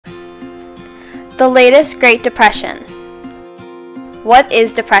The latest Great Depression. What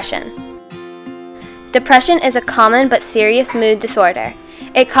is depression? Depression is a common but serious mood disorder.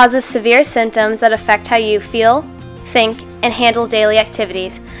 It causes severe symptoms that affect how you feel, think, and handle daily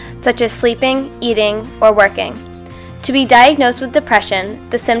activities, such as sleeping, eating, or working. To be diagnosed with depression,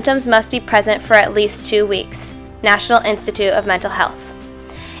 the symptoms must be present for at least 2 weeks. National Institute of Mental Health.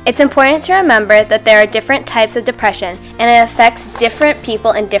 It's important to remember that there are different types of depression, and it affects different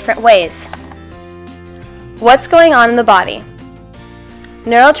people in different ways. What's going on in the body?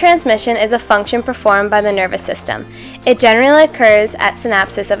 Neurotransmission is a function performed by the nervous system. It generally occurs at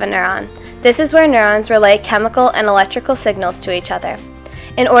synapses of a neuron. This is where neurons relay chemical and electrical signals to each other.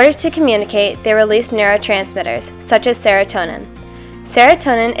 In order to communicate, they release neurotransmitters, such as serotonin.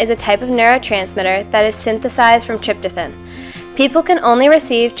 Serotonin is a type of neurotransmitter that is synthesized from tryptophan. People can only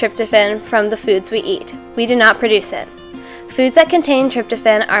receive tryptophan from the foods we eat. We do not produce it. Foods that contain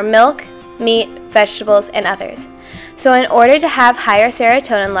tryptophan are milk, meat, vegetables, and others. So in order to have higher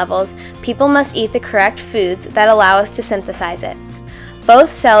serotonin levels, people must eat the correct foods that allow us to synthesize it.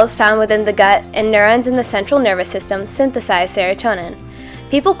 Both cells found within the gut and neurons in the central nervous system synthesize serotonin.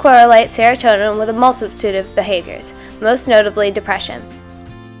 People correlate serotonin with a multitude of behaviors, most notably depression.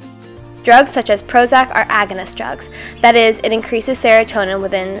 Drugs such as Prozac are agonist drugs, that is, it increases serotonin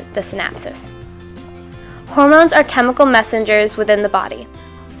within the synapses. Hormones are chemical messengers within the body.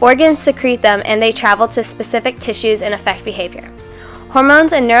 Organs secrete them and they travel to specific tissues and affect behavior.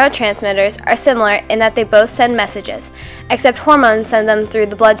 Hormones and neurotransmitters are similar in that they both send messages, except hormones send them through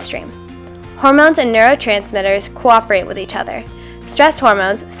the bloodstream. Hormones and neurotransmitters cooperate with each other. Stress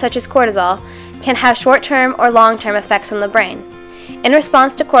hormones, such as cortisol, can have short-term or long-term effects on the brain. In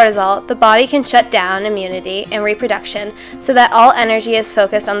response to cortisol, the body can shut down immunity and reproduction so that all energy is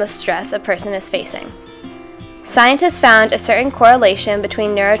focused on the stress a person is facing. Scientists found a certain correlation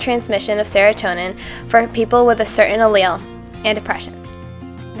between neurotransmission of serotonin for people with a certain allele and depression.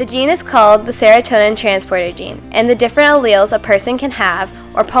 The gene is called the serotonin transporter gene, and the different alleles a person can have,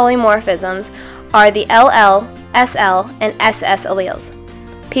 or polymorphisms, are the LL, SL, and SS alleles.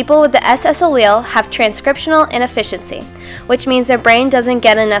 People with the SS allele have transcriptional inefficiency, which means their brain doesn't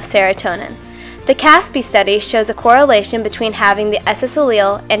get enough serotonin. The CASPI study shows a correlation between having the SS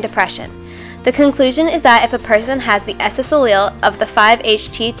allele and depression. The conclusion is that if a person has the SS allele of the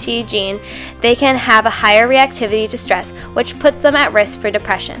 5-HTT gene, they can have a higher reactivity to stress, which puts them at risk for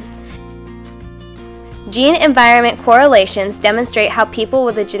depression. Gene-environment correlations demonstrate how people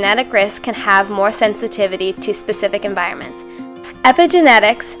with a genetic risk can have more sensitivity to specific environments.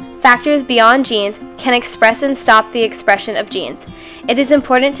 Epigenetics, factors beyond genes, can express and stop the expression of genes. It is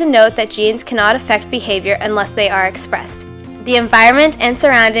important to note that genes cannot affect behavior unless they are expressed. The environment and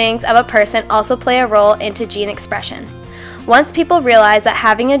surroundings of a person also play a role into gene expression. Once people realize that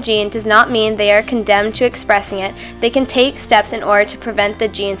having a gene does not mean they are condemned to expressing it, they can take steps in order to prevent the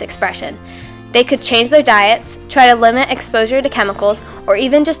gene's expression. They could change their diets, try to limit exposure to chemicals, or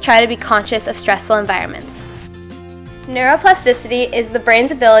even just try to be conscious of stressful environments. Neuroplasticity is the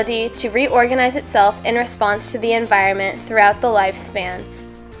brain's ability to reorganize itself in response to the environment throughout the lifespan.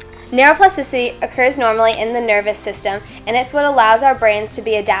 Neuroplasticity occurs normally in the nervous system, and it's what allows our brains to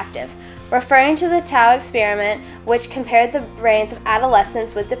be adaptive. Referring to the Tau experiment, which compared the brains of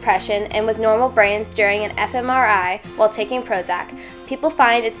adolescents with depression and with normal brains during an fMRI while taking Prozac, people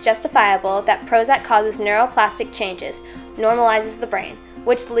find it's justifiable that Prozac causes neuroplastic changes, normalizes the brain,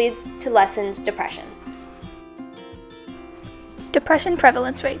 which leads to lessened depression. Depression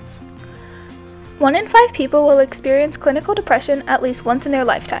prevalence rates. 1 in 5 people will experience clinical depression at least once in their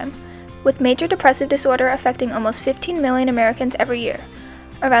lifetime, with major depressive disorder affecting almost 15 million Americans every year,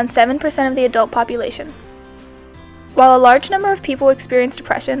 around 7% of the adult population. While a large number of people experience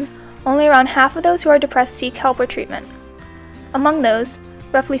depression, only around half of those who are depressed seek help or treatment. Among those,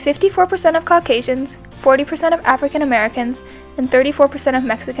 roughly 54% of Caucasians, 40% of African Americans, and 34% of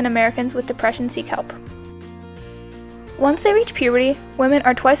Mexican Americans with depression seek help. Once they reach puberty, women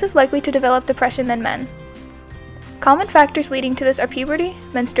are twice as likely to develop depression than men. Common factors leading to this are puberty,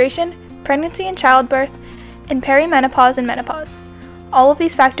 menstruation, pregnancy and childbirth, and perimenopause and menopause, all of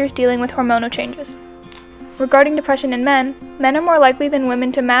these factors dealing with hormonal changes. Regarding depression in men are more likely than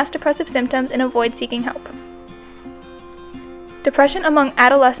women to mask depressive symptoms and avoid seeking help. Depression among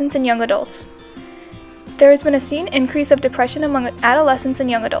adolescents and young adults. There has been a seen increase of depression among adolescents and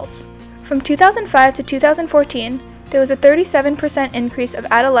young adults. From 2005 to 2014, there was a 37% increase of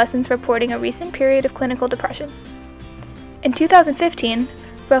adolescents reporting a recent period of clinical depression. In 2015,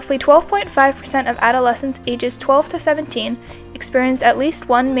 roughly 12.5% of adolescents ages 12 to 17 experienced at least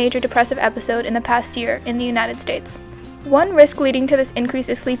one major depressive episode in the past year in the United States. One risk leading to this increase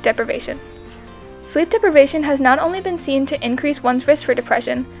is sleep deprivation. Sleep deprivation has not only been seen to increase one's risk for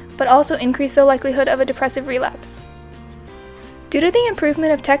depression, but also increase the likelihood of a depressive relapse. Due to the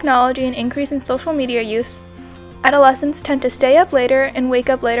improvement of technology and increase in social media use, adolescents tend to stay up later and wake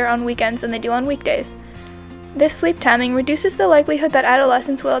up later on weekends than they do on weekdays. This sleep timing reduces the likelihood that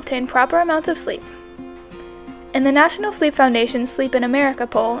adolescents will obtain proper amounts of sleep. In the National Sleep Foundation's Sleep in America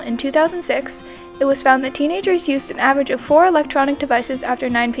poll in 2006, it was found that teenagers used an average of 4 electronic devices after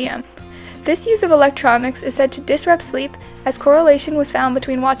 9 p.m. This use of electronics is said to disrupt sleep, as correlation was found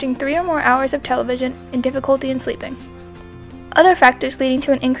between watching 3 or more hours of television and difficulty in sleeping. Other factors leading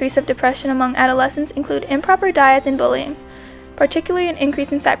to an increase of depression among adolescents include improper diets and bullying, particularly an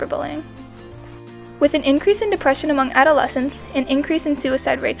increase in cyberbullying. With an increase in depression among adolescents, an increase in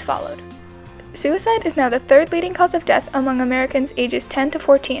suicide rates followed. Suicide is now the 3rd leading cause of death among Americans ages 10 to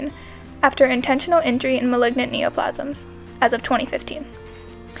 14 after intentional injury and malignant neoplasms, as of 2015.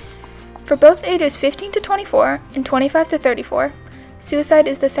 For both ages 15 to 24 and 25 to 34, suicide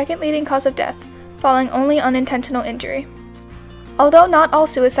is the 2nd leading cause of death, following only unintentional injury. Although not all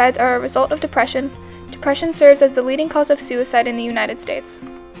suicides are a result of depression, depression serves as the leading cause of suicide in the United States.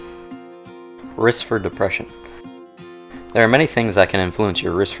 Risk for depression. There are many things that can influence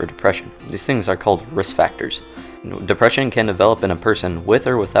your risk for depression. These things are called risk factors. Depression can develop in a person with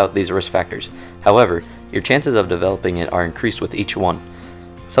or without these risk factors. However, your chances of developing it are increased with each one.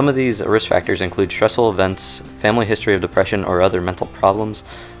 Some of these risk factors include stressful events, family history of depression or other mental problems,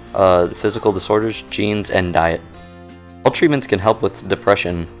 physical disorders, genes, and diet. All treatments can help with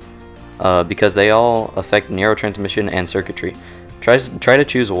depression because they all affect neurotransmission and circuitry. Try to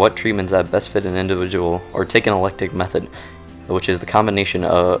choose what treatments that best fit an individual, or take an eclectic method, which is the combination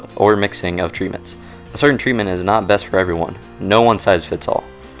or mixing of treatments. A certain treatment is not best for everyone. No one size fits all.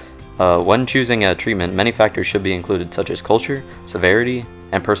 When choosing a treatment, many factors should be included, such as culture, severity,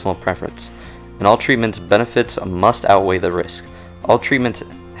 and personal preference. In all treatments, benefits must outweigh the risk. All treatments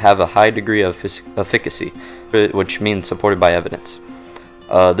have a high degree of efficacy, which means supported by evidence.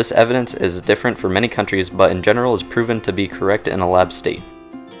 This evidence is different for many countries, but in general is proven to be correct in a lab state.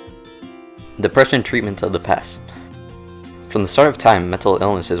 Depression treatments of the past. From the start of time, mental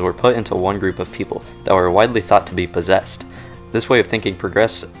illnesses were put into one group of people that were widely thought to be possessed. This way of thinking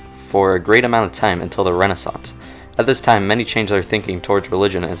progressed for a great amount of time until the Renaissance. At this time, many changed their thinking towards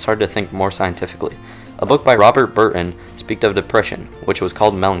religion and started to think more scientifically. A book by Robert Burton speaks of depression, which was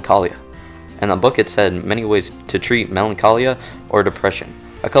called melancholia. In the book, it said many ways to treat melancholia or depression.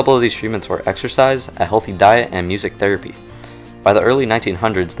 A couple of these treatments were exercise, a healthy diet, and music therapy. By the early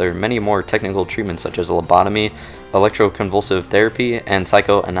 1900s, there were many more technical treatments such as lobotomy, electroconvulsive therapy, and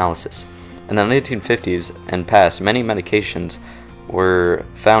psychoanalysis. In the 1950s and past, many medications were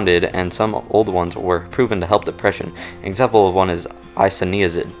founded and some old ones were proven to help depression. An example of one is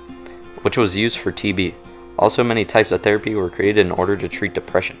isoniazid, which was used for TB. Also, many types of therapy were created in order to treat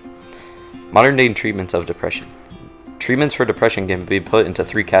depression. Modern day treatments of depression. Treatments for depression can be put into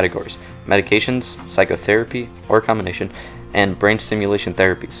 3 categories: medications, psychotherapy, or combination, and brain stimulation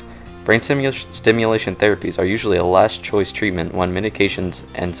therapies. Brain stimulation therapies are usually a last choice treatment when medications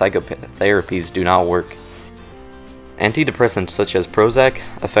and psychotherapies do not work. Antidepressants such as Prozac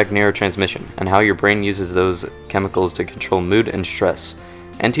affect neurotransmission and how your brain uses those chemicals to control mood and stress.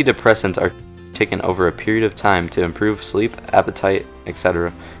 Antidepressants are taken over a period of time to improve sleep, appetite,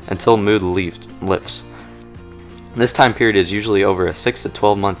 etc. until mood lifts. This time period is usually over a 6 to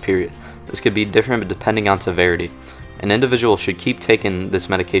 12 month period. This could be different depending on severity. An individual should keep taking this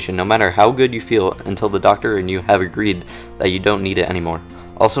medication no matter how good you feel until the doctor and you have agreed that you don't need it anymore.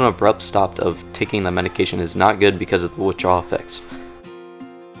 Also, an abrupt stop of taking the medication is not good because of the withdrawal effects.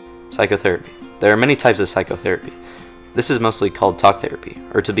 Psychotherapy. There are many types of psychotherapy. This is mostly called talk therapy,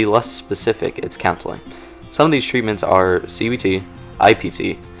 or to be less specific, it's counseling. Some of these treatments are CBT,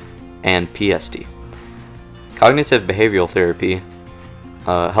 IPT, and PST. Cognitive behavioral therapy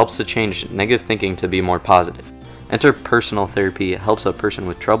helps to change negative thinking to be more positive. Interpersonal therapy helps a person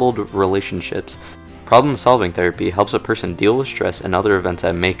with troubled relationships. Problem-solving therapy helps a person deal with stress and other events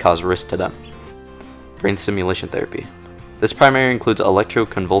that may cause risk to them. Brain stimulation therapy. This primarily includes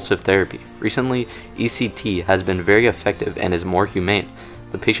electroconvulsive therapy. Recently, ECT has been very effective and is more humane.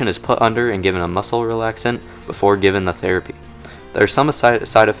 The patient is put under and given a muscle relaxant before given the therapy. There are some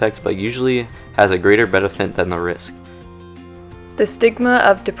side effects, but usually has a greater benefit than the risk. The stigma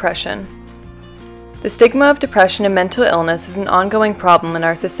of depression. The stigma of depression and mental illness is an ongoing problem in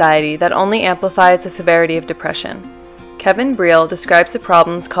our society that only amplifies the severity of depression. Kevin Briel describes the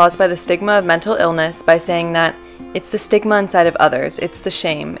problems caused by the stigma of mental illness by saying that it's the stigma inside of others, it's the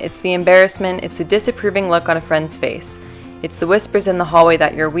shame, it's the embarrassment, it's the disapproving look on a friend's face. It's the whispers in the hallway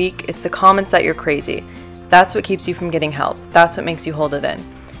that you're weak. It's the comments that you're crazy. That's what keeps you from getting help. That's what makes you hold it in.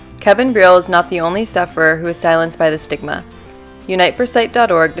 Kevin Briel is not the only sufferer who is silenced by the stigma.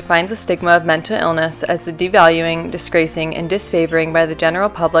 UniteForSight.org defines the stigma of mental illness as the devaluing, disgracing, and disfavoring by the general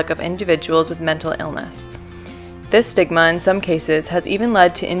public of individuals with mental illness. This stigma, in some cases, has even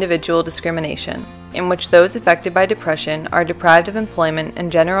led to individual discrimination, in which those affected by depression are deprived of employment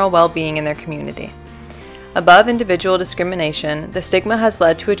and general well-being in their community. Above individual discrimination, the stigma has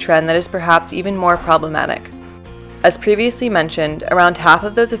led to a trend that is perhaps even more problematic. As previously mentioned, around half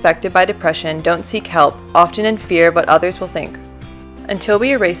of those affected by depression don't seek help, often in fear of what others will think. Until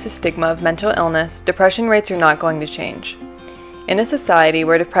we erase the stigma of mental illness, depression rates are not going to change. In a society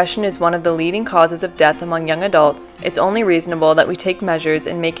where depression is one of the leading causes of death among young adults, it's only reasonable that we take measures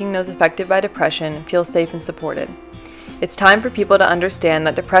in making those affected by depression feel safe and supported. It's time for people to understand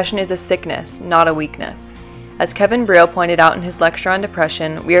that depression is a sickness, not a weakness. As Kevin Briel pointed out in his lecture on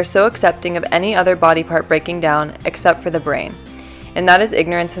depression, we are so accepting of any other body part breaking down except for the brain. And that is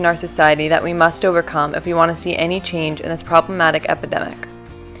ignorance in our society that we must overcome if we want to see any change in this problematic epidemic.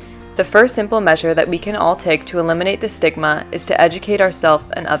 The first simple measure that we can all take to eliminate the stigma is to educate ourselves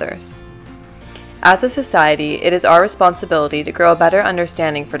and others. As a society, it is our responsibility to grow a better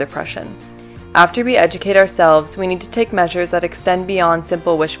understanding for depression. After we educate ourselves, we need to take measures that extend beyond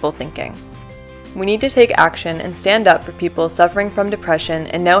simple wishful thinking. We need to take action and stand up for people suffering from depression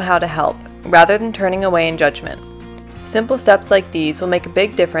and know how to help, rather than turning away in judgment. Simple steps like these will make a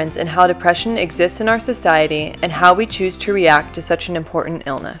big difference in how depression exists in our society and how we choose to react to such an important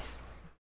illness.